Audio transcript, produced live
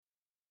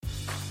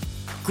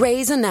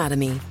Grey's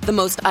Anatomy, the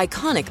most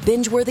iconic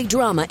binge-worthy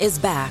drama, is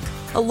back,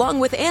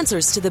 along with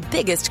answers to the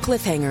biggest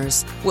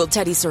cliffhangers. Will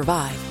Teddy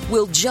survive?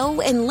 Will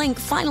Joe and Link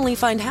finally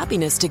find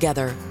happiness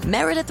together?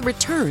 Meredith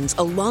returns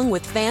along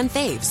with fan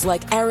faves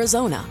like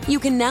Arizona. You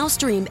can now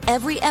stream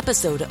every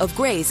episode of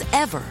Grey's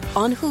ever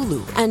on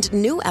Hulu, and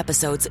new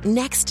episodes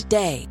next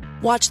day.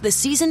 Watch the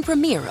season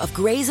premiere of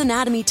Grey's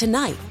Anatomy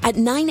tonight at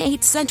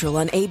 9/8 Central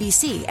on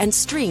ABC and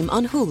stream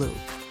on Hulu.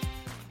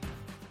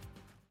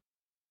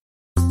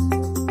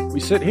 We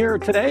sit here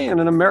today in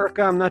an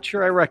America I'm not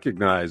sure I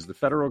recognize. The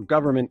federal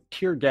government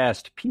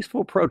tear-gassed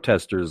peaceful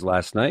protesters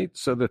last night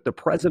so that the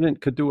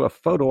president could do a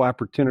photo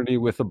opportunity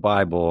with a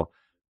Bible.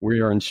 We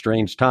are in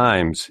strange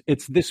times.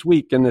 It's This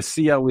Week in the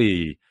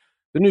CLE,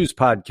 the news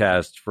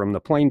podcast from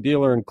the Plain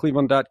Dealer and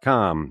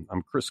Cleveland.com.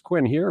 I'm Chris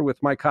Quinn here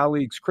with my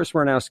colleagues Chris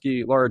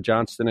Marnowski, Laura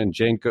Johnston, and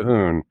Jane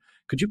Cahoon.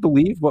 Could you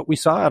believe what we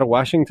saw out of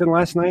Washington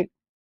last night?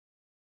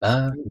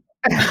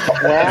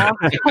 Yeah,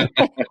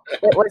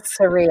 it was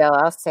surreal.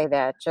 I'll say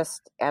that.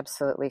 Just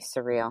absolutely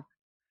surreal.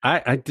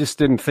 I just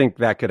didn't think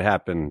that could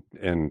happen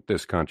in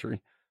this country.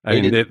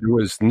 I mean, there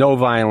was no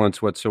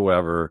violence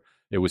whatsoever.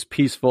 It was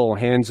peaceful,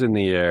 hands in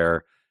the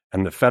air,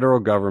 and the federal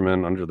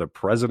government, under the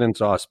president's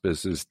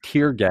auspices,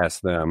 tear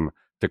gassed them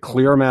to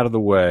clear him out of the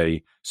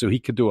way so he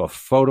could do a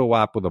photo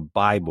op with a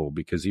Bible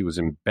because he was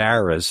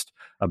embarrassed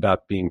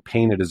about being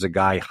painted as a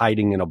guy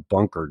hiding in a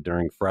bunker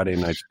during Friday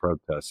night's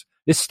protests.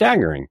 It's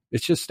staggering.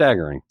 It's just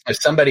staggering.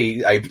 As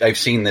somebody, I've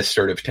seen this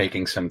sort of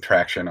taking some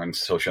traction on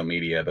social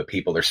media, but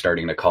people are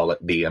starting to call it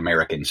the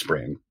American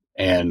Spring.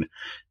 And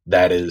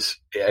that is,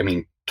 I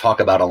mean, talk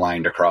about a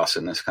line to cross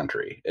in this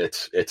country.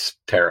 It's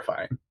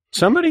terrifying.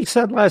 Somebody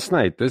said last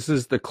night, this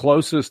is the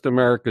closest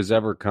America's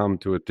ever come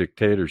to a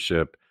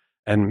dictatorship.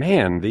 And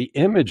man, the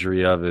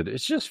imagery of it,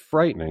 it's just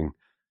frightening.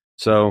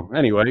 So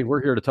anyway,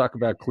 we're here to talk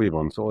about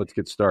Cleveland, so let's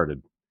get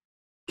started.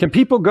 Can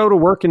people go to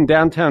work in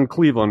downtown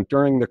Cleveland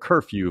during the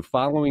curfew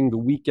following the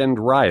weekend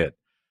riot?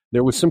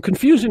 There was some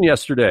confusion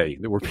yesterday.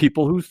 There were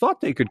people who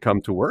thought they could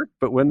come to work,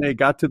 but when they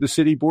got to the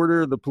city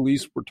border, the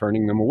police were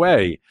turning them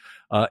away.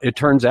 It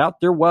turns out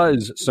there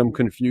was some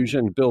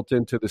confusion built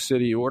into the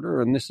city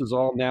order, and this has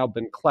all now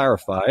been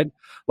clarified.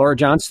 Laura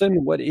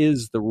Johnston, what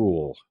is the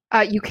rule?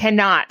 You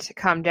cannot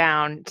come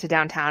down to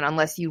downtown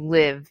unless you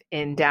live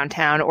in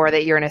downtown or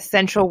that you're an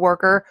essential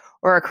worker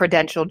or a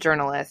credentialed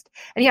journalist.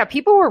 And yeah,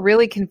 people were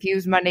really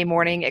confused Monday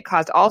morning. It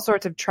caused all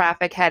sorts of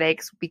traffic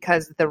headaches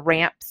because the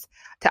ramps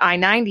to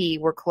I-90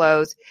 were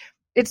closed.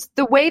 It's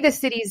the way the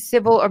city's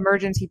civil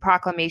emergency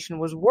proclamation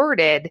was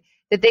worded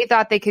that they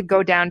thought they could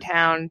go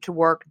downtown to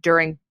work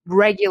during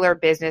regular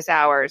business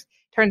hours.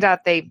 Turns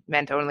out they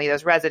meant only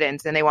those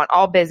residents, and they want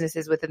all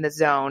businesses within the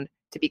zone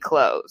to be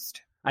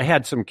closed. I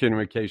had some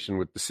communication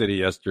with the city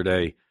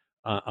yesterday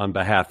on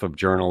behalf of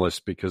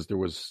journalists because there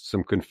was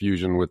some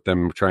confusion with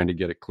them trying to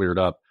get it cleared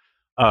up.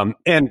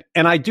 And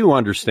I do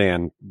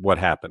understand what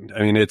happened.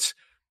 I mean, it's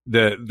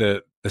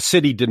the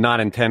city did not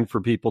intend for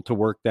people to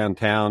work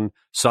downtown.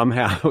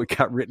 Somehow it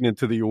got written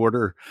into the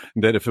order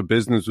that if a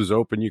business was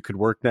open, you could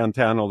work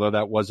downtown, although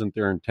that wasn't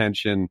their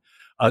intention.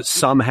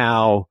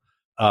 Somehow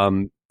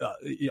on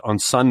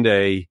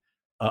Sunday,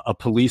 a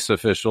police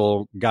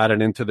official got it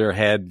into their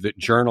head that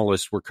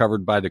journalists were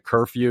covered by the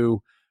curfew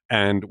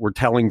and were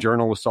telling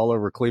journalists all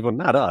over Cleveland,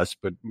 not us,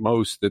 but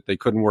most, that they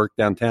couldn't work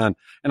downtown.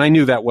 And I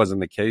knew that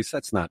wasn't the case.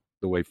 That's not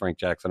the way Frank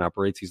Jackson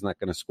operates. He's not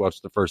going to squash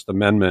the First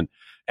Amendment.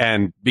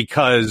 And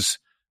because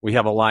we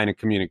have a line of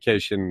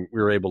communication,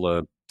 we were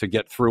able to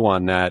get through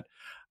on that.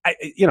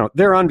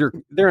 They're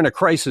in a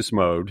crisis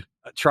mode,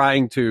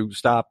 trying to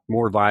stop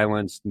more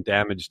violence and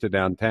damage to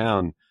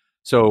downtown.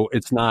 So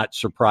it's not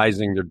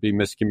surprising there'd be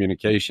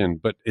miscommunication,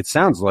 but it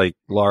sounds like,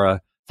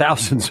 Laura,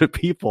 thousands of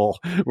people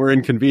were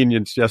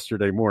inconvenienced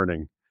yesterday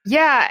morning.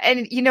 Yeah.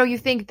 And, you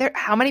think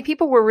how many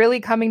people were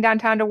really coming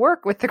downtown to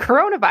work with the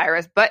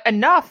coronavirus, but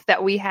enough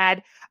that we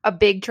had a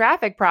big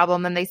traffic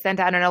problem. And they sent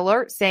out an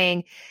alert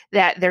saying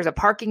that there's a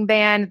parking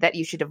ban, that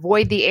you should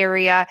avoid the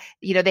area.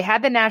 They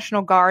had the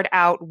National Guard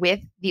out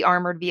with the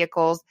armored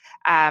vehicles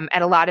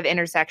at a lot of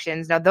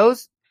intersections. Now,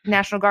 those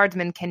National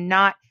Guardsmen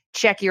cannot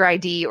check your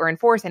ID or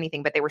enforce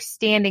anything, but they were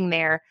standing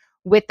there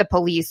with the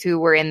police who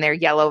were in their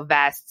yellow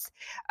vests.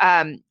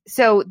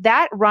 So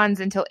that runs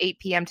until 8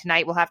 p.m.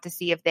 tonight. We'll have to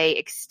see if they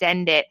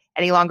extend it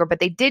any longer,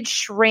 but they did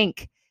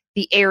shrink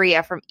the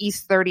area from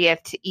East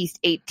 30th to East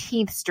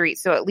 18th Street.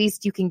 So at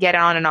least you can get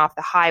on and off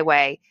the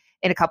highway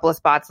in a couple of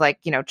spots like,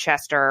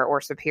 Chester or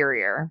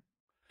Superior.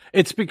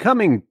 It's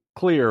becoming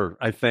clear,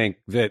 I think,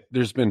 that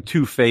there's been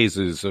two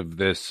phases of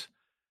this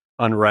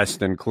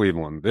unrest in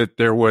Cleveland. That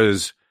there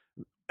was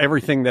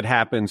everything that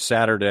happened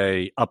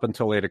Saturday up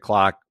until 8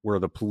 o'clock, where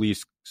the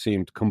police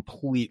seemed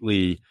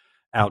completely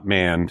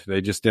outmanned.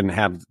 They just didn't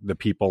have the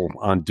people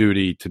on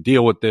duty to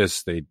deal with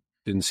this. They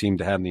didn't seem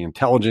to have the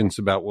intelligence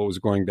about what was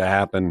going to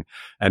happen,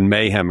 and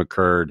mayhem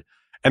occurred.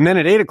 And then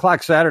at 8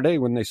 o'clock Saturday,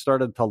 when they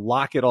started to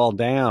lock it all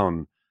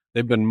down,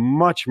 they've been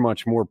much,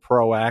 much more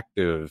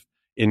proactive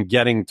in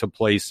getting to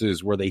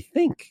places where they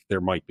think there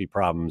might be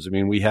problems. I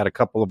mean, we had a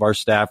couple of our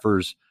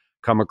staffers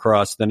come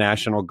across the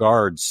National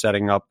Guard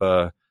setting up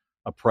a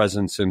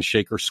presence in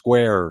Shaker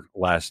Square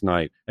last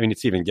night. I mean,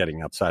 it's even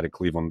getting outside of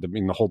Cleveland. I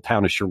mean, the whole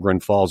town of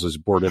Chagrin Falls is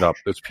boarded up.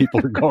 Those people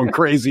are going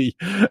crazy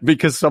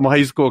because some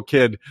high school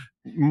kid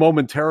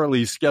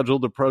momentarily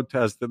scheduled a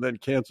protest and then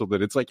canceled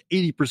it. It's like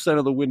 80%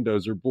 of the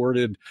windows are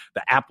boarded.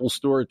 The Apple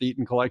store at the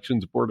Eaton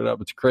Collection's boarded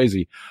up. It's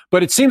crazy.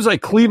 But it seems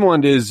like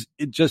Cleveland is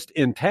just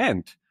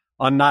intent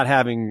on not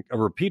having a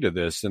repeat of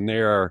this, and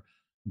they are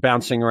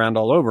bouncing around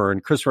all over.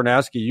 And Chris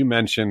Ranowski, you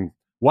mentioned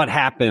what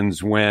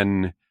happens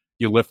when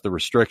you lift the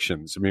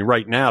restrictions. I mean,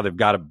 right now they've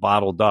got it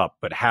bottled up,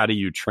 but how do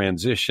you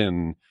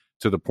transition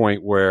to the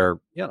point where,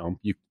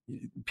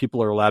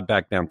 people are allowed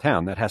back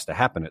downtown? That has to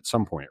happen at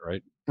some point,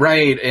 right?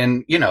 Right.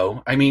 And,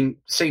 I mean,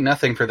 say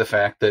nothing for the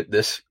fact that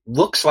this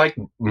looks like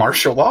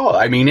martial law.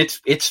 I mean, it's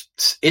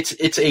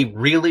a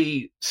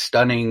really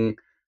stunning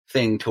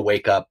thing to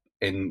wake up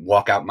and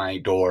walk out my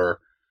door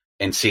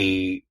and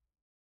see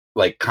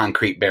like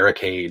concrete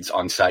barricades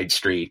on side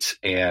streets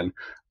and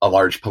a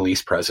large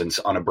police presence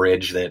on a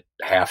bridge that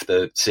half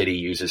the city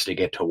uses to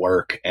get to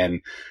work,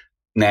 and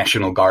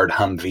National Guard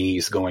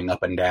Humvees going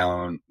up and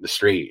down the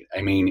street.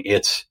 I mean,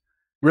 it's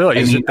really,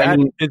 is it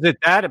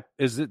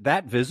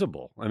that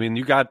visible? I mean,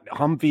 you got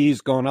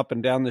Humvees going up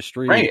and down the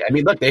street. Right. I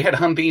mean, look, they had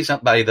Humvees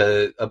up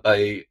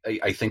by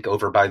I think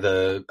over by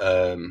the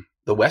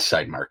West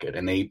Side Market,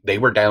 and they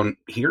were down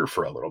here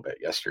for a little bit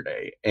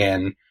yesterday.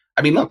 And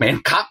I mean, look,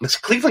 man,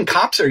 Cleveland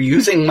cops are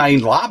using my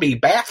lobby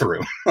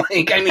bathroom.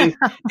 Like, I mean,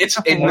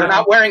 and they're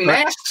not wearing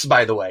masks,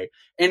 by the way.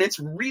 And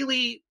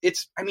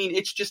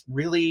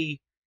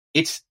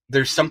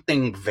there's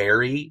something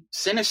very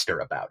sinister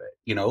about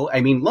it. I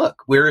mean,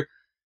 look, we're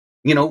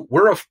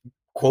a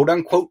quote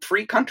unquote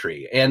free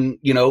country, and,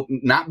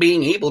 not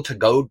being able to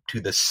go to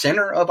the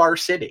center of our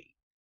city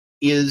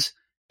is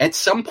at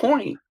some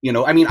point,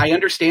 I mean, I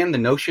understand the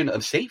notion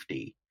of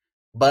safety,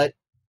 but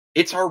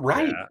it's our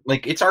right. Yeah.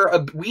 Like, it's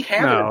we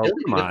have an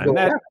ability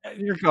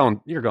to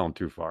go. You're going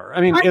too far.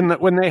 I mean,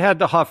 when they had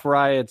the Huff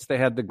riots, they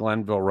had the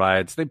Glenville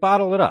riots, they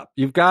bottle it up.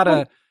 You've got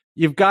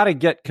to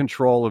get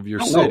control of your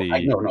city.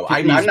 No.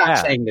 I'm not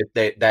saying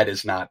that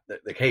is not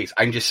the case.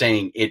 I'm just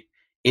saying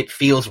it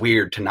feels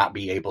weird to not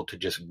be able to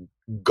just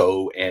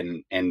go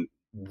and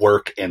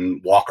work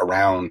and walk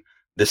around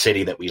the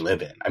city that we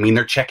live in. I mean,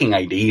 they're checking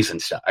IDs and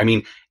stuff. I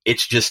mean,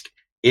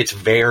 it's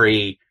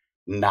very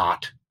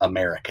not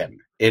American.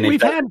 And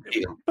we've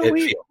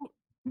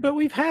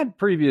had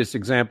previous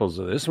examples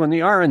of this. When the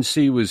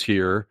RNC was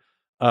here,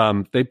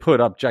 they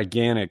put up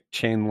gigantic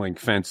chain link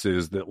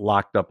fences that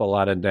locked up a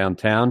lot of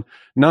downtown.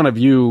 None of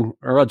you,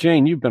 or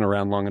Jane, you've been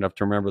around long enough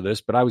to remember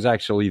this, but I was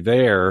actually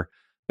there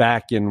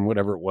back in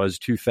whatever it was,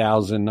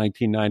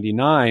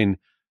 1999.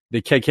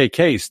 The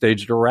KKK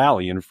staged a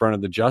rally in front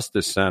of the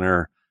Justice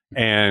Center,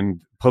 and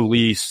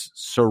police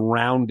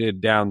surrounded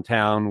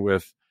downtown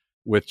with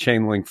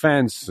chain link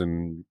fence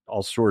and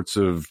all sorts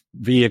of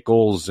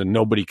vehicles, and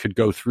nobody could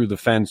go through the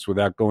fence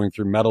without going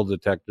through metal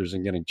detectors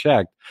and getting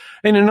checked.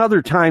 And in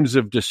other times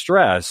of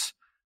distress,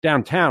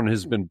 downtown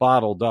has been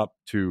bottled up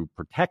to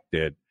protect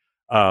it.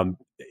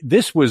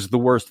 This was the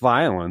worst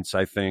violence,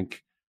 I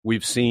think,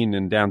 we've seen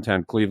in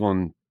downtown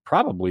Cleveland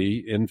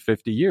probably in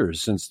 50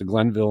 years, since the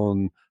Glenville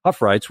and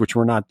Huff riots, which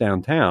were not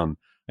downtown.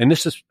 And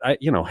this is,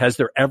 has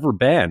there ever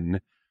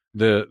been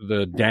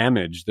the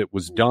damage that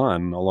was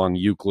done along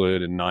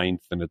Euclid and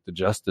 9th and at the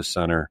Justice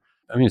Center?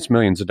 I mean, it's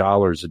millions of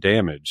dollars of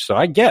damage. So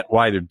I get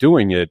why they're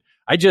doing it.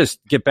 I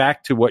just get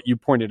back to what you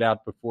pointed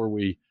out before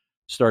we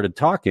started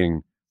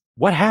talking.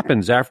 What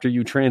happens after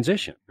you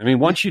transition? I mean,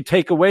 once you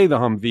take away the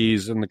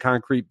Humvees and the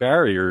concrete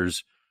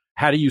barriers,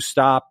 how do you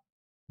stop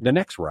the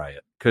next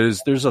riot?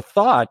 Because there's a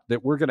thought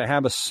that we're going to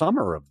have a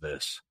summer of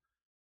this.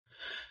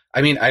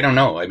 I mean, I don't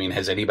know. I mean,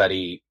 has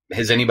anybody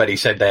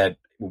said that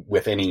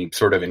with any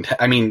sort of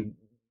intent? I mean,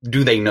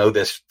 do they know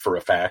this for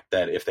a fact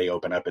that if they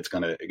open up, it's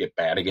going to get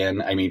bad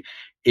again? I mean,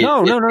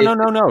 no.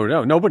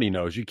 Nobody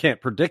knows. You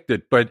can't predict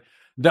it. But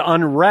the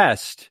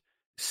unrest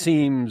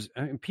seems,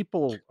 I mean,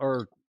 people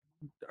are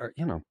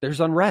there's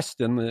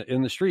unrest in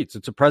the streets.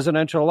 It's a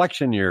presidential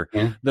election year.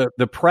 Yeah.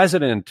 The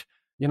president,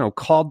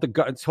 told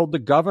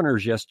the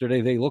governors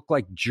yesterday they look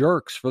like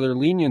jerks for their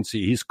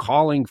leniency. He's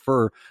calling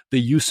for the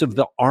use of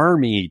the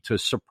army to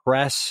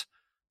suppress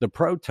the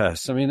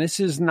protests. I mean, this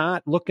is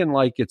not looking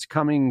like it's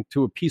coming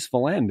to a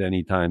peaceful end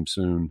anytime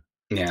soon.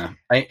 Yeah,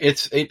 I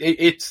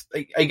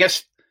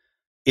guess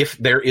if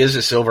there is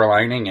a silver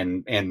lining,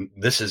 and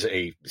this is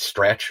a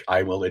stretch,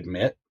 I will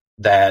admit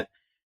that,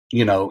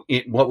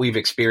 what we've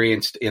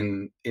experienced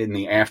in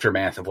the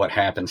aftermath of what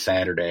happened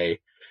Saturday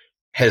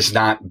has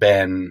not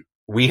been,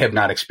 we have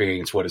not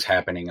experienced what is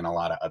happening in a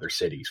lot of other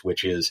cities,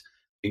 which is,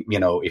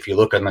 if you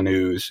look on the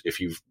news, if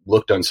you've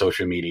looked on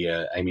social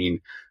media, I mean,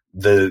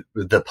 the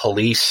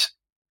police,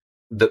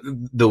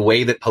 the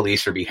way that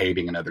police are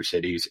behaving in other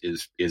cities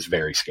is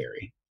very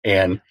scary.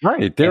 And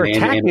right, they're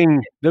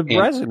attacking the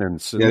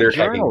residents. They're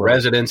attacking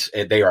residents.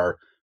 They are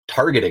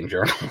targeting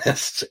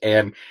journalists,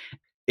 and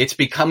it's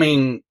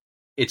becoming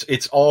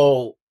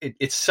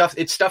it's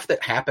stuff that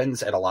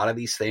happens at a lot of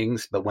these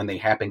things, but when they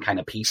happen kind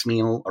of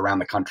piecemeal around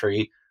the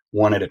country,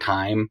 one at a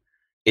time,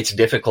 it's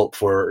difficult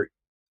for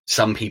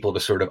some people to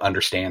sort of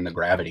understand the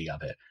gravity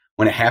of it.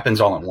 When it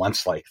happens all at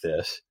once like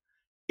this,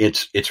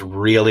 it's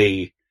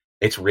really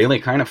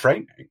kind of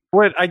frightening.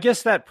 Well, I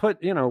guess that put,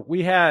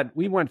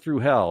 we went through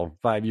hell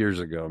 5 years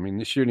ago. I mean,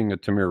 the shooting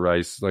of Tamir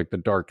Rice, like the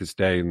darkest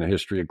day in the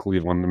history of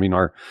Cleveland. I mean,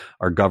 our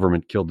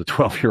government killed a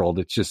 12-year-old.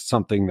 It's just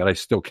something that I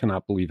still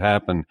cannot believe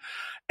happened.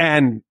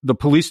 And the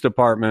police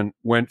department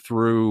went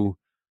through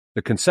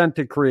the consent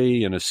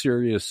decree and a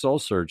serious soul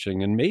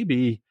searching. And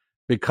maybe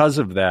because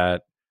of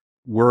that,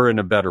 we're in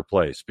a better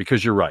place,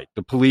 because you're right.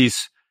 The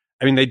police,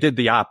 I mean, they did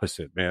the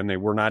opposite, man. They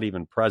were not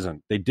even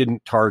present. They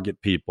didn't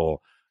target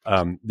people.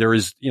 There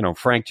is,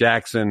 Frank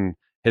Jackson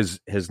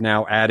has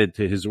now added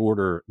to his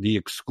order the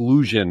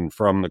exclusion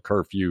from the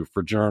curfew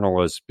for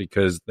journalists,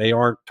 because they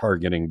aren't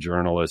targeting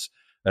journalists.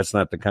 That's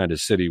not the kind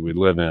of city we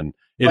live in.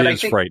 It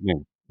is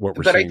frightening what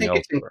we're seeing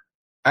elsewhere.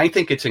 I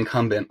think it's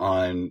incumbent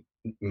on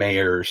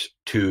mayors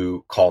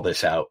to call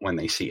this out when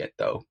they see it,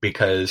 though,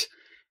 because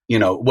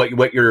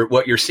what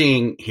you're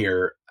seeing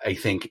here, I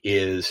think,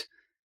 is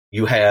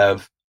you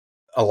have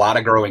a lot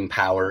of growing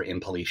power in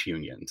police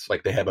unions.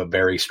 Like, they have a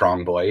very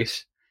strong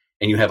voice,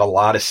 and you have a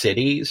lot of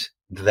cities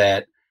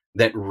that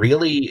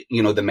really,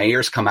 the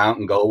mayors come out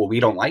and go, well, we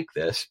don't like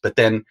this, but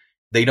then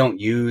they don't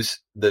use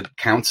the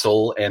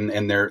council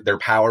and their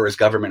power as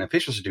government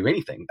officials to do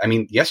anything. I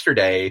mean,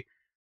 yesterday,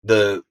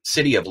 the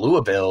city of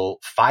Louisville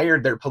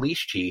fired their police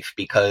chief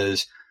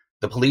because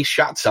the police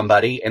shot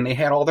somebody and they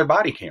had all their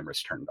body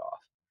cameras turned off.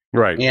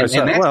 Right. That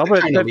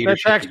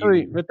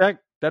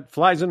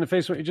flies in the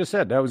face of what you just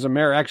said. That was a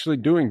mayor actually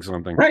doing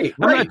something. Right.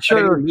 I'm not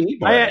sure.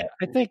 I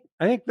think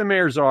the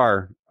mayors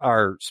are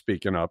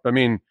speaking up. I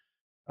mean,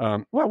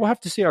 we'll have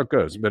to see how it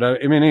goes. But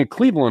I mean, in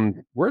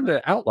Cleveland, we're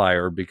the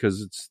outlier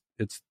because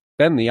it's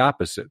been the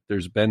opposite.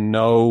 There's been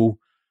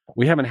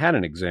we haven't had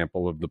an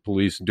example of the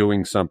police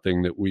doing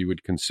something that we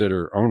would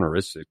consider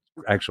onerous. It's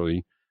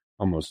actually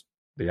almost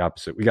the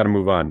opposite. We got to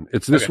move on.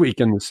 It's this week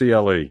in the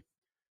CLE.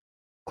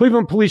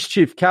 Cleveland Police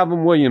Chief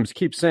Calvin Williams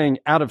keeps saying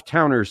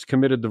out-of-towners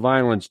committed the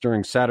violence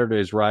during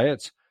Saturday's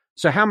riots.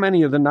 So how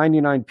many of the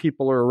 99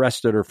 people are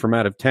arrested are from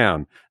out of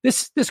town?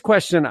 This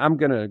question, I'm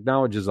going to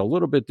acknowledge, is a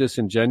little bit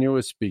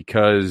disingenuous,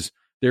 because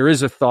there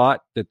is a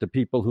thought that the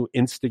people who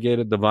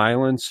instigated the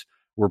violence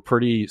were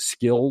pretty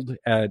skilled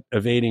at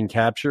evading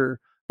capture.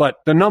 But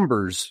the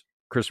numbers,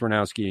 Chris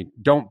Ranowski,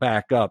 don't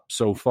back up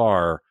so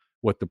far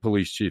what the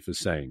police chief is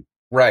saying.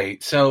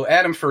 Right. So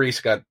Adam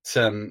Faris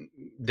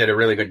did a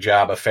really good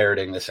job of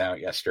ferreting this out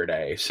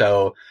yesterday.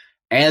 So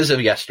as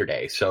of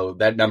yesterday, so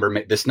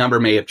this number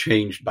may have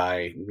changed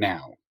by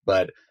now,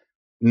 but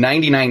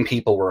 99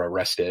 people were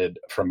arrested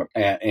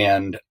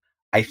and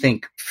I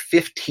think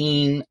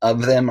 15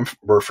 of them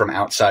were from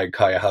outside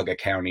Cuyahoga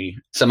County.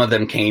 Some of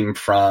them came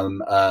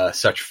from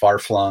such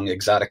far-flung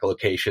exotic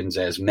locations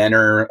as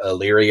Menor,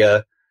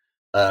 Elyria,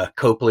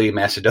 Copley,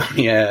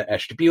 Macedonia,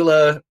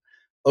 Ashtabula,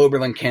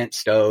 Oberlin, Kent,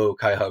 Stowe,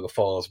 Cuyahoga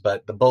Falls,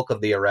 but the bulk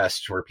of the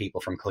arrests were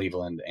people from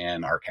Cleveland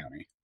and our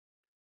county.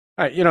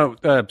 All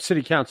right,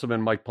 City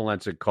Councilman Mike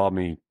Polensek called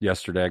me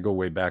yesterday. I go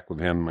way back with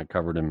him. I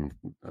covered him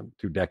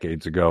 2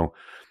 decades ago.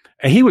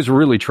 And he was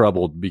really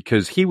troubled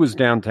because he was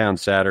downtown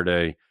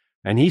Saturday,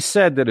 and he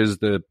said that as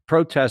the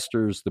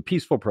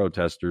peaceful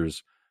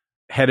protesters,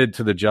 headed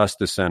to the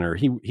Justice Center,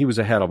 he was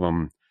ahead of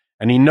them,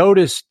 and he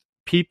noticed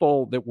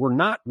people that were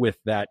not with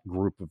that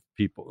group of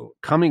people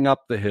coming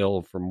up the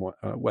hill from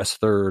West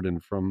 3rd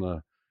and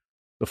from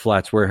the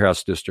Flats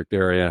Warehouse District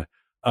area,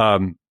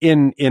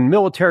 in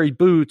military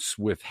boots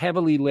with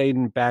heavily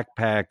laden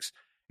backpacks.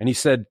 And he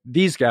said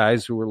these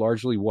guys, who were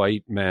largely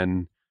white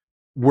men,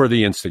 were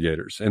the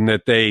instigators, and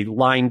that they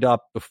lined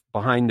up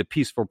behind the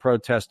peaceful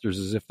protesters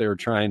as if they were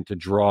trying to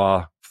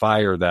draw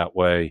fire that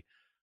way.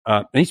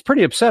 And he's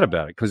pretty upset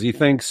about it, because he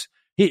thinks,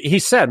 he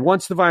said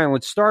once the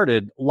violence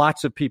started,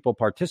 lots of people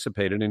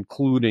participated,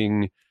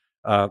 including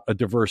a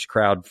diverse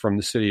crowd from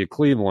the city of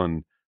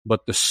Cleveland.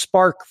 But the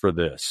spark for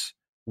this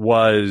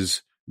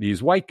was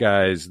these white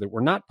guys that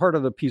were not part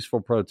of the peaceful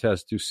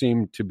protest, who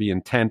seemed to be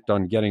intent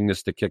on getting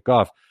this to kick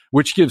off,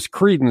 which gives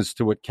credence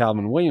to what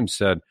Calvin Williams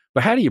said.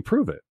 But how do you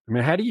prove it? I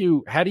mean, how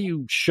do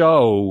you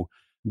show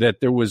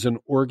that there was an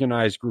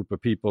organized group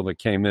of people that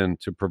came in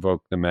to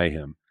provoke the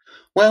mayhem?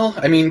 Well,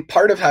 I mean,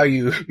 part of how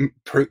you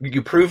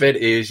prove it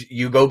is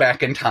you go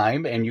back in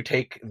time and you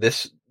take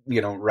this,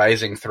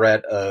 rising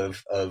threat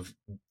of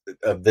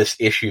this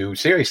issue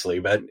seriously.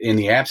 But in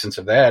the absence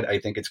of that, I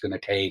think it's going to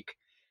take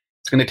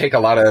a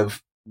lot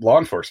of law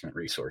enforcement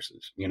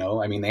resources.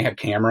 I mean, they have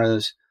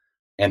cameras,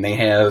 and they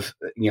have,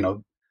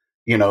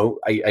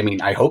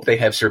 I hope they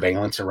have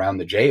surveillance around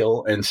the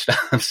jail and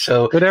stuff.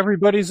 So, but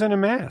everybody's in a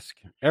mask.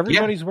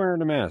 Everybody's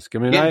wearing a mask. I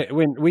mean,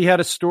 when we had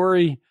a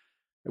story,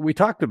 we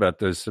talked about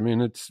this. I mean,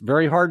 it's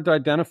very hard to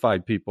identify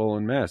people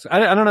in masks.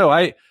 I don't know.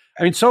 I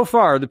mean, so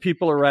far, the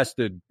people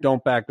arrested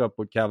don't back up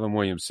what Calvin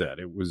Williams said.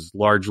 It was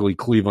largely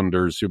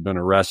Clevelanders who've been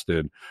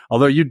arrested.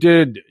 Although you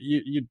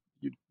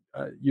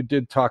you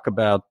did talk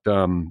about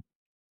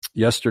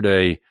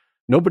yesterday.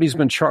 Nobody's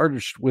been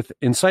charged with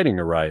inciting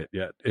a riot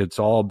yet. It's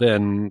all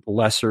been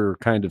lesser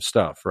kind of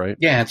stuff, right?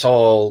 Yeah, it's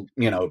all,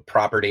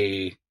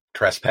 property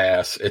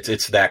trespass.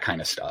 It's that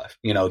kind of stuff.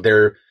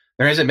 There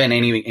hasn't been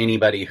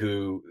anybody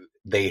who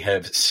they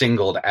have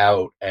singled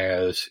out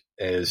as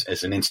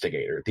an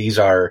instigator. These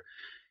are,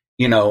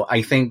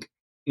 I think,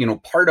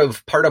 part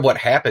of what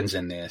happens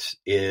in this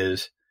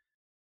is,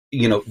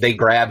 they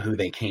grab who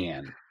they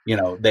can.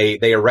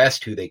 They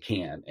arrest who they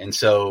can. And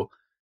so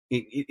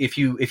if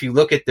you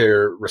look at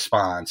their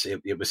response,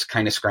 it was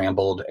kind of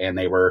scrambled, and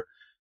they were,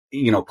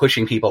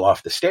 pushing people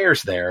off the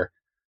stairs there.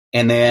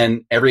 And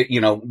then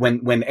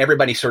when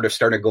everybody sort of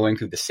started going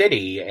through the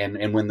city,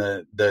 and when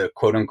the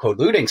quote unquote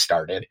looting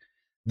started,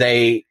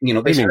 they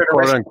started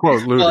quote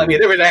unquote looting. Well, I mean,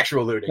 there was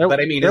actual looting, but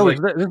I mean,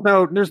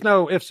 there's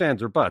no ifs,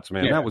 ands, or buts,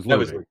 man. That was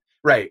looting.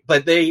 Right.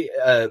 But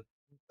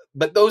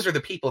but those are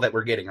the people that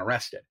were getting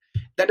arrested.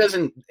 That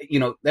doesn't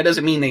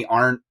mean they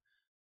aren't,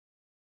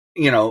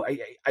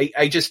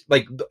 I just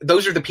like,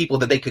 those are the people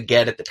that they could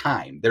get at the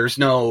time. There's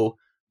no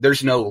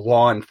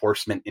law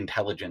enforcement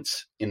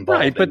intelligence involved.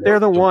 Right. But they're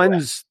the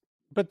ones,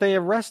 but they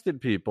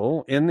arrested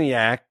people in the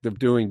act of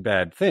doing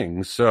bad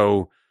things.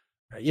 So,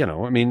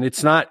 I mean,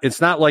 it's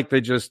not like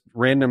they just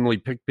randomly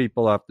picked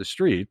people off the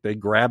street. They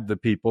grabbed the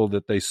people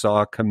that they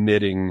saw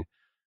committing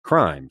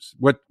crimes.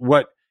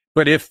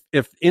 But if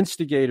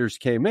instigators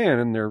came in,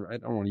 and I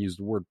don't want to use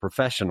the word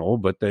professional,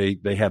 but they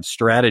have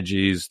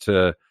strategies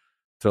to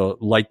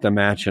light the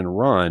match and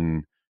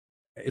run,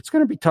 it's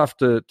going to be tough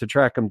to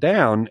track them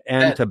down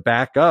and to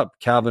back up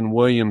Calvin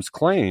Williams'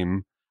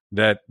 claim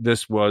that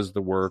this was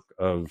the work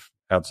of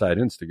outside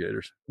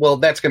instigators. Well,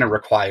 that's going to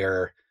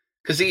require,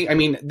 because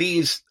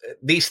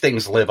these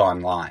things live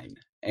online,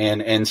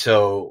 and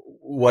so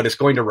what it's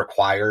going to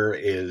require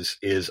is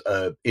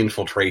a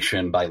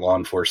infiltration by law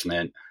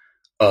enforcement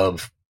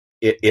of,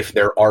 if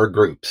there are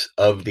groups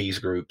of these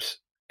groups,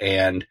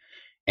 and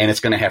it's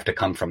going to have to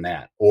come from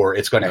that, or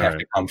it's going to have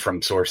to come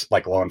from source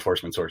like law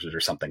enforcement sources or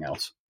something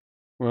else.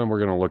 Well, we're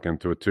going to look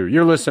into it too.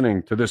 You're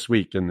listening to This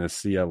Week in the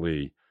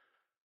CLE.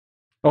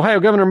 Ohio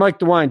Governor Mike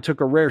DeWine took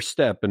a rare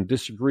step and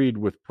disagreed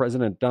with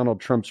President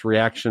Donald Trump's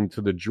reaction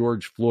to the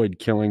George Floyd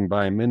killing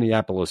by a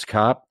Minneapolis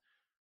cop.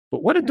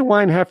 But what did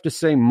DeWine have to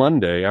say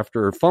Monday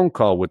after a phone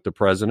call with the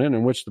president,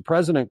 in which the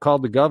president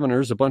called the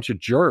governors a bunch of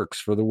jerks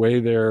for the way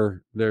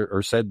or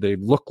said they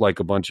look like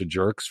a bunch of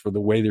jerks for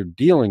the way they're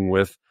dealing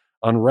with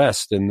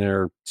unrest in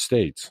their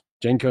states?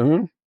 Jane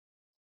Cahoon?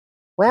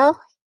 Well,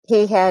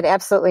 he had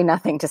absolutely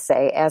nothing to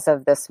say as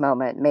of this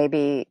moment.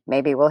 Maybe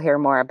we'll hear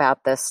more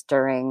about this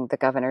during the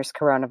governor's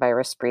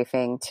coronavirus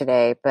briefing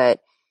today, but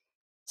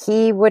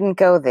he wouldn't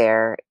go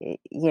there.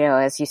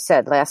 As you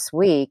said last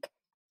week,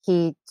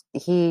 he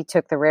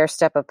took the rare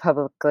step of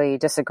publicly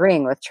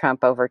disagreeing with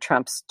Trump over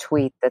Trump's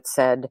tweet that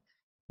said,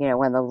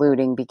 when the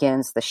looting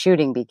begins, the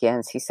shooting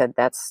begins. He said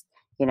that's,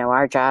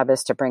 our job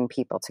is to bring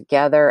people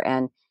together.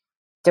 And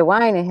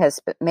DeWine has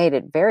made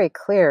it very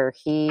clear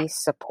he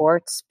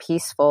supports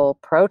peaceful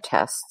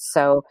protests.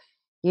 So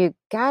you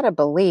got to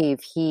believe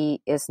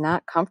he is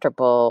not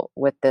comfortable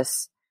with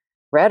this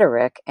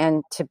rhetoric.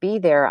 And to be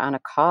there on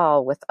a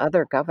call with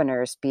other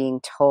governors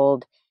being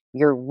told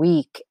you're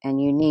weak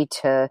and you need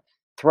to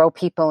throw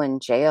people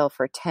in jail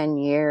for 10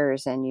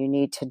 years and you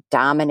need to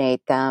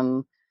dominate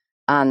them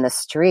on the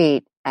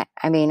street.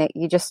 I mean,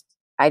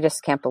 I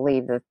just can't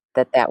believe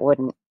that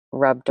wouldn't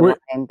rub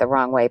DeWine the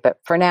wrong way. But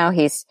for now,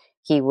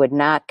 he would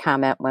not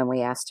comment when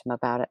we asked him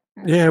about it.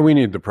 Yeah, we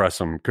need to press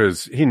him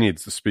because he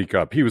needs to speak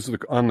up. He was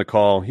on the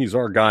call. He's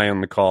our guy on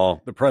the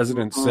call. The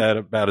president said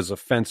about as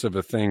offensive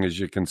a thing as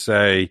you can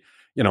say,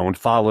 and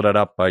followed it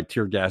up by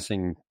tear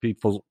gassing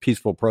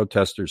peaceful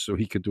protesters so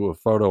he could do a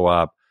photo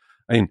op.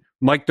 I mean,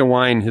 Mike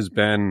DeWine has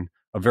been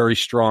a very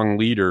strong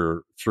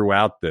leader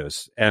throughout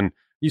this. And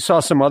you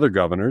saw some other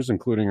governors,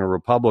 including a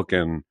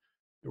Republican,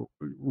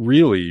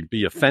 really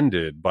be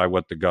offended by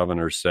what the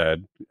governor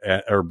said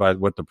or by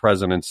what the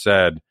president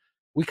said.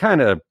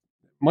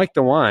 Mike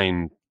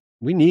DeWine,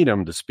 we need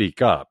him to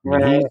speak up. I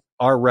mean, he's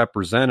our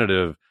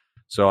representative.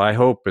 So I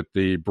hope at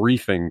the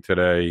briefing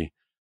today,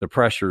 the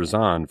pressure is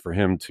on for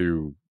him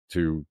to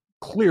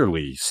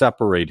clearly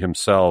separate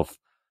himself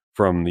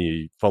from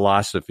the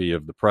philosophy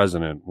of the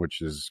president, which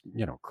is,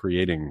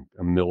 creating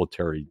a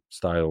military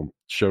style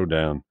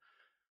showdown.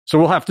 So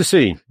we'll have to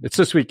see. It's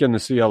This Week in the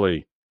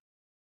CLE.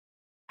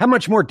 How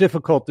much more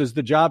difficult is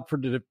the job for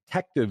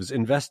detectives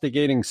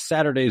investigating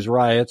Saturday's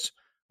riots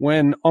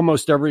when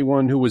almost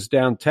everyone who was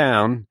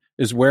downtown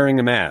is wearing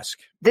a mask?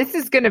 This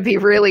is going to be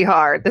really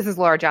hard. This is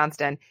Laura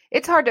Johnston.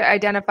 It's hard to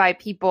identify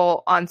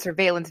people on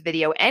surveillance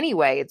video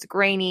anyway. It's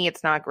grainy.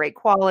 It's not great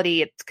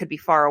quality. It could be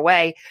far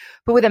away.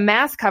 But with a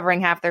mask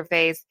covering half their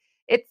face,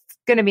 it's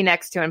going to be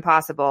next to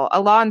impossible. A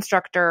law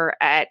instructor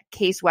at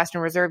Case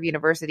Western Reserve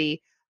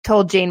University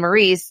told Jane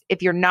Maurice,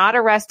 if you're not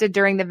arrested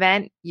during the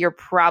event, you're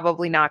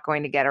probably not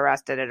going to get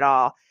arrested at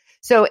all.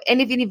 So,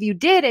 and even if you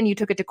did and you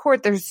took it to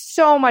court, there's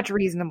so much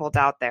reasonable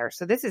doubt there.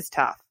 So this is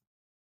tough.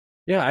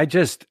 Yeah,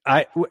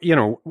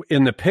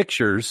 in the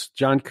pictures,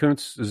 John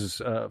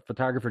Kuntz's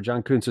photographer,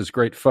 John Kuntz's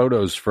great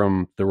photos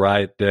from the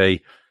riot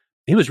day,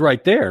 he was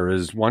right there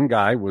as one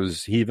guy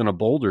was heaving a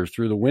boulder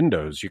through the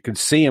windows. You could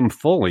see him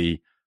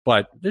fully,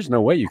 but there's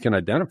no way you can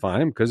identify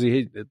him because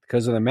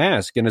of the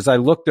mask. And as I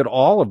looked at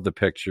all of the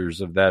pictures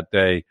of that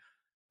day,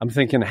 I'm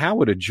thinking, how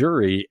would a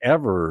jury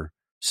ever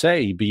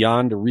say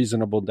beyond a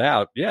reasonable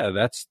doubt, yeah,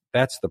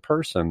 that's the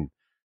person?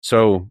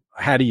 So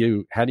how do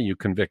you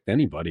convict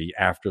anybody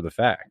after the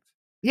fact?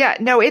 Yeah,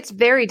 no, it's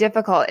very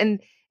difficult. And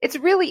it's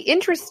really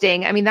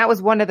interesting. I mean, that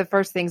was one of the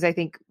first things I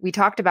think we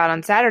talked about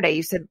on Saturday.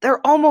 You said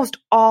they're almost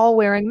all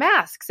wearing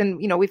masks. And,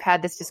 we've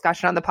had this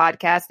discussion on the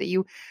podcast that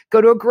you go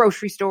to a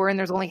grocery store and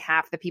there's only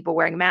half the people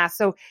wearing masks.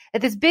 So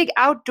at this big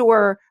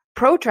outdoor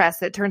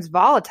protest that turns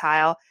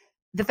volatile,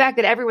 the fact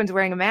that everyone's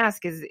wearing a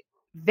mask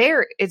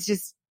it's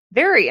just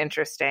very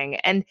interesting.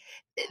 And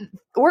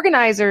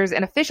organizers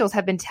and officials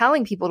have been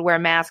telling people to wear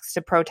masks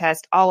to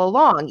protest all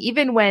along.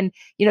 Even when,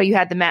 you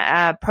had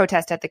the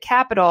protest at the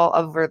Capitol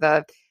over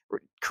the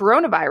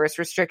coronavirus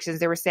restrictions,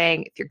 they were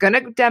saying, if you're going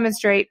to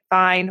demonstrate,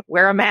 fine,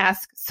 wear a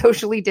mask,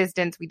 socially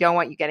distance. We don't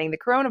want you getting the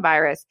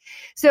coronavirus.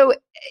 So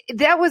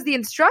that was the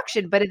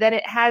instruction, but then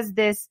it has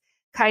this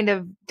kind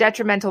of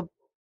detrimental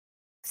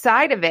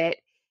side of it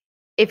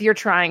if you're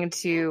trying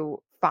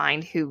to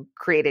find who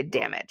created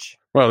damage.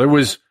 Well, there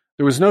was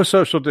no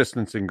social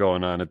distancing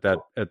going on at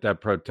that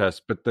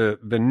protest, but the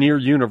near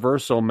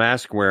universal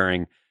mask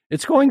wearing,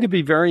 it's going to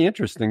be very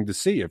interesting to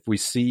see if we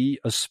see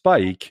a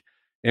spike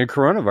in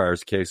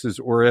coronavirus cases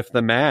or if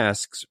the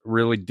masks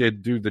really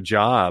did do the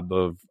job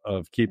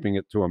of keeping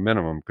it to a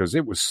minimum, because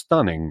it was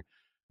stunning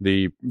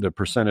the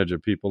percentage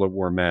of people that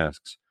wore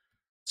masks.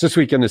 This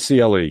week in the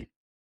CLE,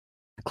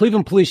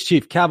 Cleveland Police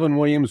Chief Calvin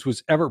Williams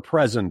was ever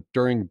present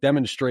during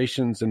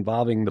demonstrations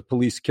involving the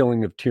police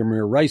killing of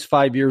Tamir Rice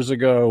 5 years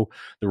ago,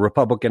 the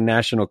Republican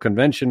National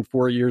Convention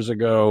 4 years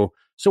ago.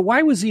 So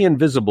why was he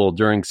invisible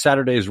during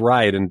Saturday's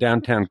riot in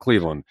downtown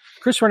Cleveland?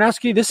 Chris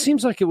Ranowski, this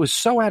seems like it was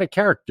so out of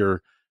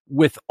character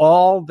with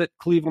all that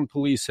Cleveland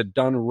police had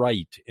done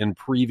right in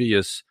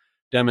previous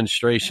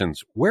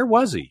demonstrations. Where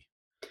was he?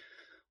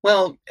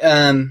 Well,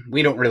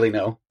 we don't really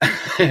know.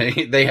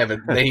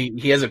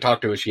 He hasn't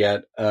talked to us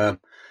yet.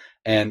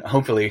 And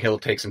hopefully he'll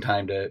take some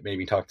time to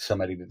maybe talk to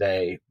somebody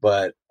today.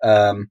 But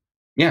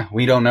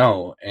we don't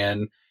know.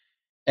 And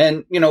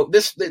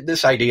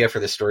this idea for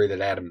the story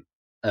that Adam,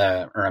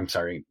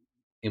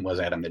 it was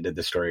Adam that did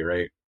the story,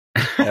 right?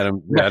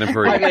 Adam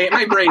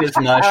my brain is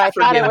mush. I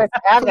thought it was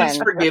Evan. Please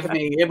forgive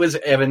me. It was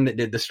Evan that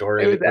did the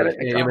story. It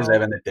was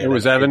Evan that did it. It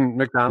was Evan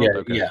McDonald. Yeah,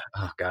 okay. Yeah.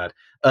 Oh God.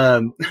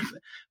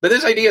 But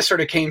this idea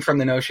sort of came from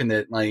the notion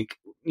that,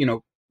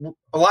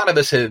 a lot of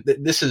us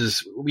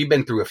we've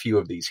been through a few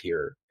of these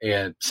here,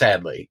 and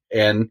sadly,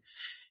 and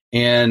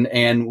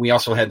we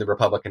also had the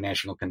Republican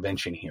National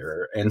Convention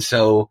here. And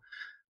so,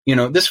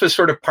 this was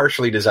sort of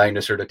partially designed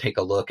to sort of take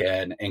a look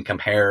at and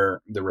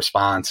compare the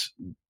response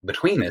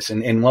between this.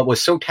 And what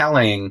was so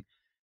telling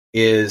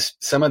is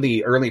some of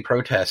the early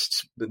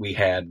protests that we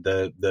had,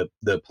 the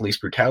police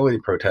brutality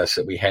protests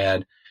that we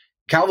had,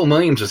 Calvin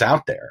Williams was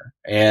out there.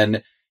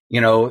 And,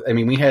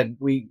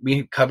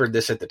 we covered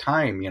this at the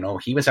time.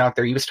 He was out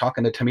there. He was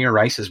talking to Tamir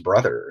Rice's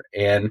brother.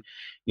 And,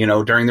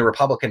 during the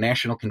Republican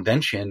National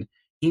Convention,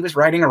 he was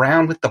riding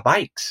around with the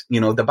bikes,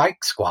 the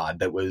bike squad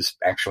that was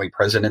actually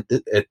present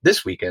at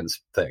this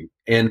weekend's thing.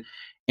 And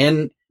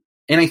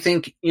I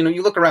think,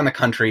 you look around the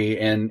country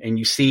and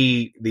you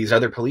see these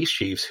other police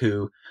chiefs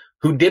who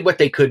did what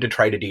they could to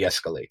try to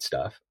de-escalate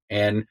stuff.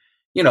 And,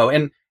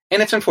 and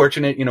it's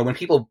unfortunate, when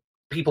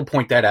people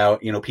point that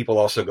out, people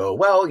also go,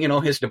 well,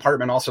 his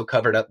department also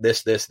covered up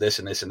this, and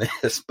this, and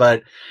this.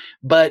 But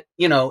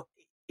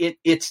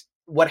it's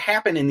what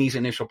happened in these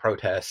initial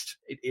protests.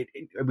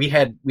 We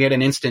had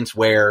an instance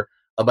where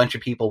a bunch of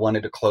people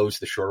wanted to close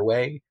the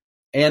shoreway,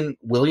 and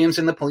Williams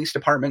in the police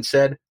department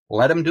said,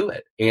 let him do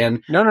it.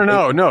 And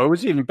no. It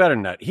was even better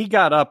than that. He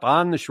got up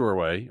on the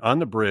shoreway, on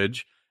the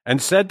bridge,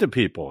 and said to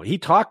people, he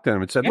talked to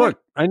them and said, look,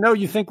 I know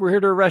you think we're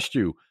here to arrest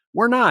you.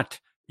 We're not.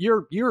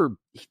 We're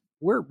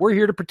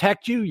here to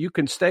protect you. You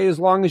can stay as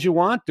long as you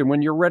want. And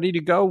when you're ready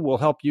to go, we'll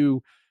help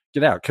you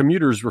get out.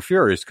 Commuters were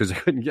furious because they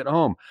couldn't get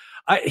home.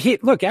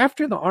 Look,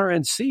 after the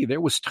RNC,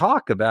 there was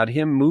talk about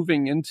him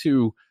moving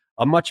into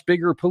a much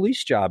bigger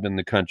police job in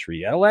the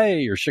country,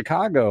 LA or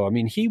Chicago. I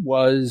mean, he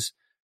was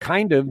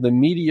kind of the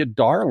media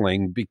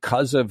darling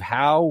because of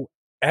how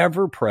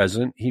ever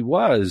present he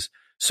was.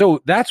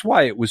 So that's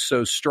why it was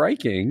so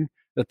striking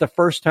that the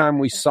first time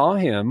we saw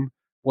him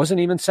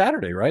wasn't even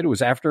Saturday, right? It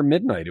was after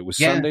midnight. It was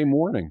Sunday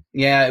morning.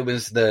 Yeah, it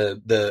was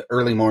the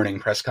early morning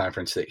press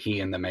conference that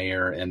he and the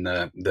mayor and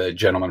the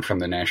gentleman from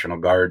the National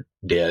Guard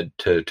did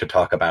to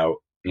talk about,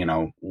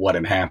 what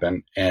had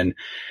happened. And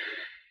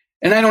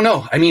I don't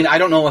know. I mean, I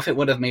don't know if it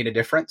would have made a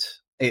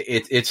difference.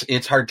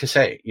 It's hard to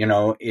say.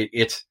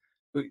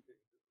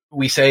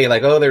 We say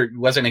like, oh, there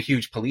wasn't a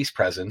huge police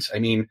presence. I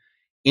mean,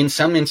 in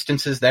some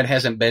instances that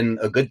hasn't been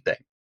a good thing.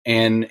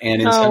 And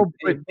in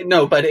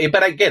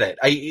but I get it.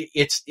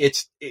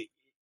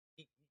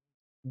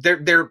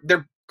 there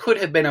could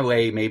have been a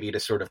way maybe to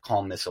sort of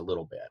calm this a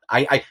little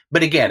bit.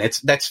 But again,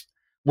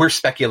 we're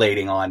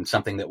speculating on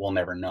something that we'll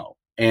never know.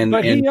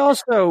 But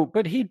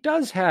he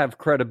does have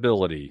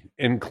credibility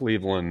in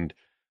Cleveland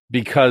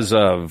because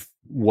of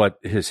what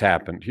has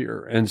happened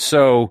here. And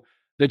so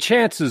the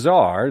chances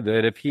are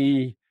that if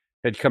he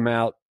had come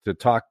out to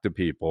talk to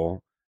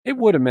people, it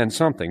would have meant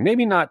something.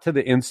 Maybe not to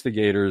the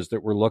instigators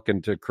that were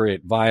looking to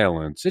create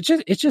violence. It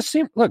just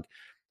seemed, look,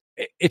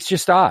 it's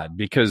just odd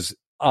because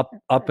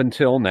up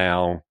until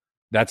now,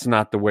 that's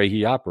not the way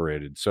he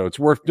operated. So it's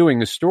worth doing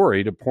the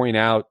story to point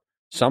out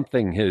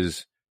something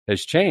has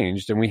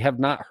changed, and we have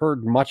not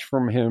heard much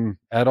from him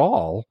at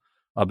all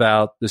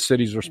about the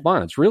city's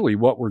response. Really,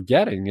 what we're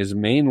getting is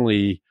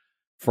mainly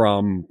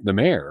from the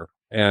mayor,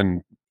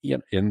 and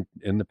in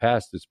the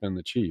past, it's been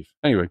the chief.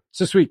 Anyway, it's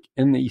this week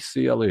in the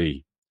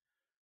CLE.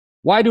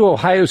 Why do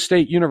Ohio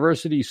State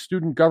University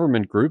student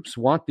government groups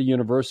want the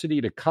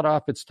university to cut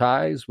off its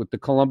ties with the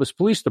Columbus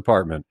Police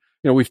Department?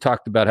 We've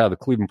talked about how the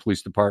Cleveland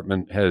Police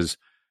Department has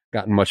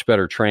gotten much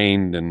better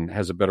trained and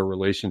has a better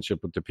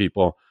relationship with the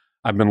people.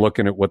 I've been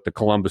looking at what the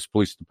Columbus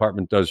Police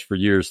Department does for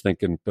years,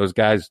 thinking those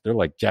guys, they're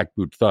like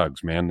jackboot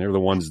thugs, man. They're the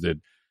ones that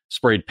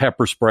sprayed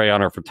pepper spray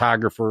on our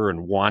photographer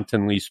and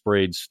wantonly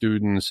sprayed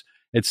students.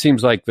 It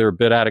seems like they're a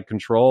bit out of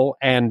control.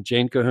 And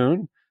Jane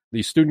Cahoon,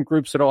 the student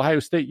groups at Ohio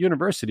State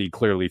University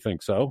clearly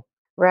think so.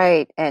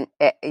 Right. And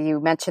you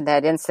mentioned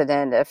that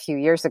incident a few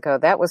years ago.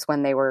 That was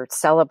when they were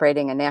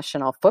celebrating a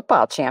national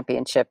football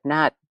championship,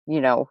 not,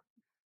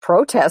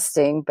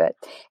 protesting. But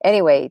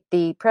anyway,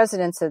 the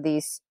presidents of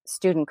these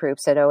student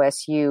groups at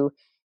OSU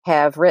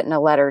have written a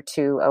letter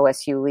to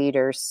OSU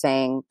leaders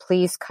saying,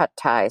 please cut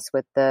ties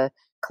with the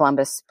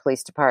Columbus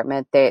Police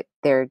Department.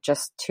 They're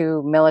just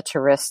too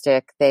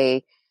militaristic.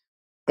 They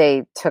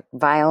took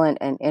violent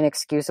and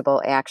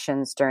inexcusable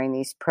actions during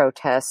these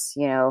protests,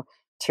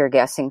 tear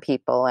gassing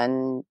people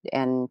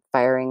and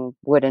firing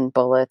wooden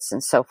bullets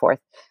and so forth.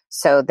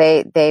 So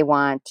they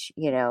want,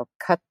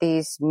 cut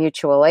these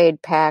mutual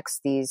aid pacts,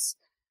 these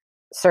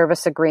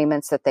service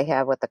agreements that they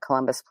have with the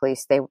Columbus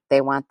Police. They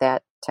want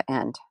that to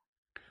end.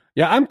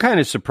 Yeah, I'm kind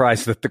of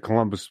surprised that the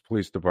Columbus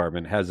Police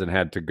Department hasn't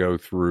had to go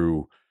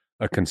through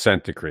a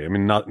consent decree. I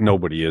mean,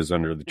 nobody is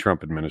under the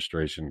Trump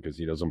administration because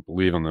he doesn't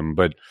believe in them,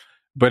 but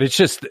it's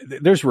just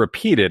there's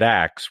repeated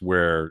acts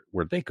where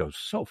they go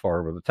so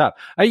far over the top.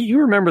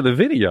 You remember the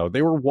video?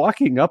 They were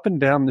walking up and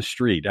down the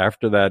street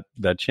after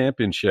that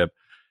championship,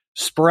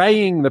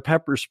 spraying the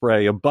pepper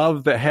spray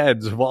above the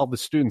heads of all the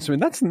students. I mean,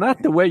 that's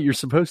not the way you're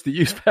supposed to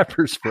use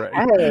pepper spray.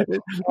 Right.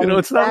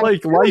 It's not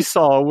like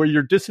Lysol where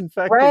you're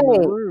disinfecting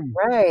the room.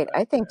 Right.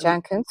 I think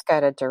John Kuntz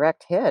got a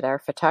direct hit, our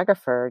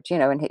photographer,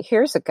 and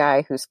here's a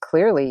guy who's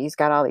clearly, he's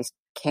got all these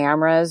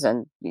cameras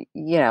and,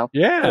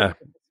 Yeah.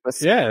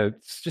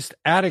 It's just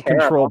out of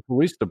control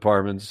police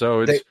department.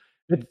 So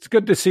it's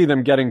good to see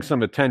them getting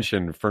some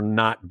attention for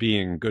not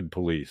being good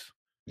police.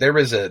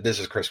 This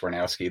is Chris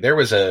Warnowski. There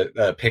was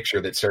a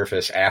picture that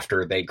surfaced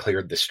after they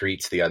cleared the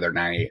streets the other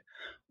night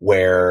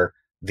where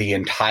the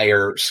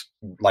entire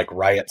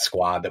riot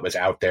squad that was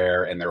out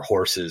there and their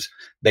horses,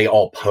 they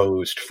all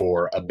posed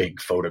for a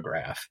big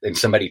photograph, and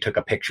somebody took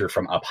a picture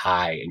from up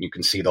high and you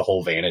can see the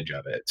whole vantage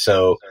of it.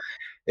 So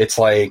it's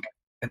like,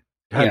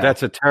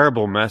 that's a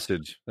terrible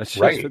message. That's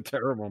just a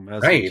terrible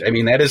message. Right. I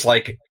mean, that is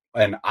like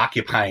an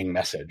occupying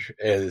message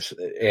and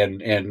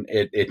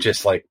it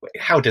just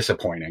how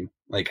disappointing,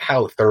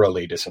 how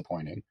thoroughly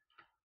disappointing.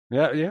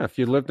 Yeah. If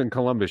you lived in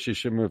Columbus, you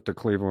should move to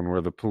Cleveland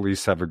where the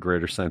police have a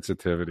greater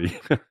sensitivity.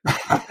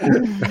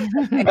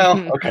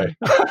 Well, okay.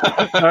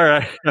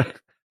 All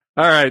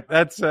right.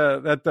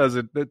 That does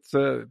it. That's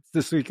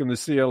this week in the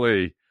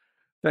CLE.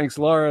 Thanks,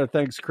 Laura.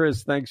 Thanks,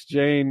 Chris. Thanks,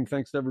 Jane.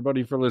 Thanks,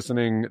 everybody, for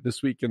listening.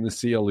 This week in the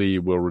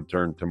CLE will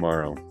return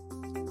tomorrow.